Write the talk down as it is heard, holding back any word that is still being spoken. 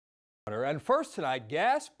And first tonight,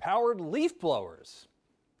 gas-powered leaf blowers.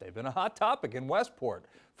 They've been a hot topic in Westport.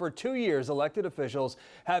 For 2 years, elected officials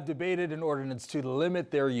have debated an ordinance to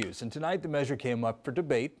limit their use. And tonight, the measure came up for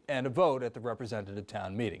debate and a vote at the representative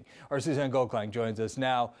town meeting. Our Suzanne Goldklang joins us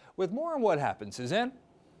now with more on what happened. Suzanne?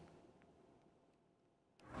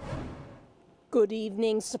 Good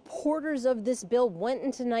evening. Supporters of this bill went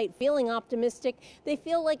in tonight feeling optimistic. They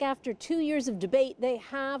feel like after 2 years of debate, they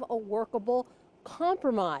have a workable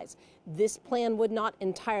compromise. This plan would not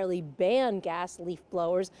entirely ban gas leaf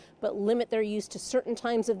blowers, but limit their use to certain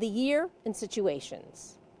times of the year and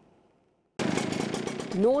situations.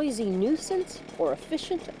 Noisy nuisance or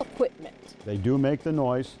efficient equipment? They do make the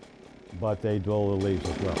noise, but they blow the leaves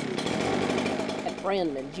as well. At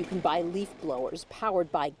Brandman's, you can buy leaf blowers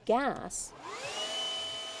powered by gas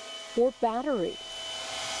or battery.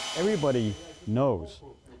 Everybody knows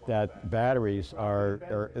that batteries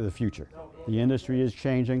are the future. The industry is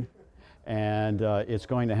changing, and it's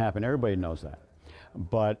going to happen. Everybody knows that,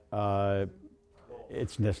 but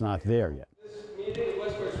it's just not there yet.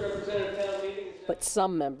 But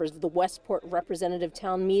some members of the Westport Representative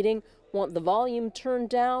Town Meeting want the volume turned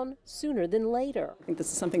down sooner than later. I think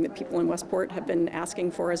this is something that people in Westport have been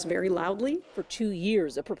asking for us very loudly. For 2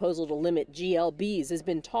 years, a proposal to limit GLBs has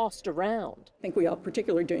been tossed around. I think we all,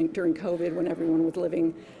 particularly during COVID, when everyone was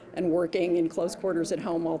living and working in close quarters at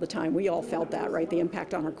home all the time, we all felt that, right? The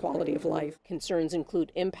impact on our quality of life. Concerns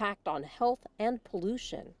include impact on health and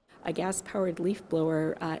pollution. A gas-powered leaf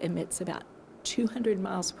blower emits about 200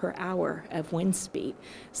 miles per hour of wind speed,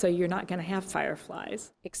 so you're not going to have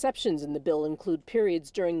fireflies. Exceptions in the bill include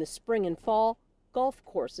periods during the spring and fall, golf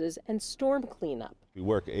courses, and storm cleanup. We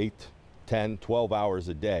work 8, 10, 12 hours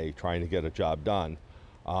a day trying to get a job done.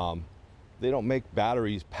 They don't make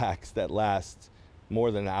batteries packs that last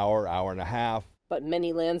more than an hour, hour and a half. But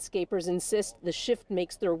many landscapers insist the shift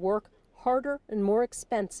makes their work harder and more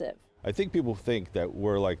expensive. I think people think that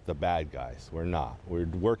we're like the bad guys. We're not. We're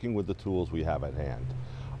working with the tools we have at hand.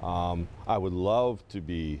 I would love to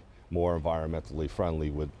be more environmentally friendly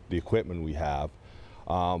with the equipment we have,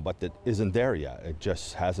 but that isn't there yet. It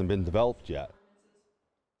just hasn't been developed yet.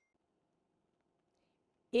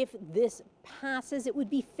 If this passes, it would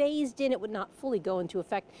be phased in. It would not fully go into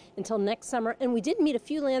effect until next summer. And we did meet a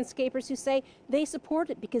few landscapers who say they support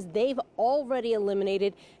it because they've already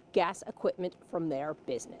eliminated gas equipment from their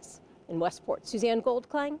business. In Westport, Suzanne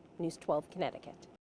Goldklang, News 12 Connecticut.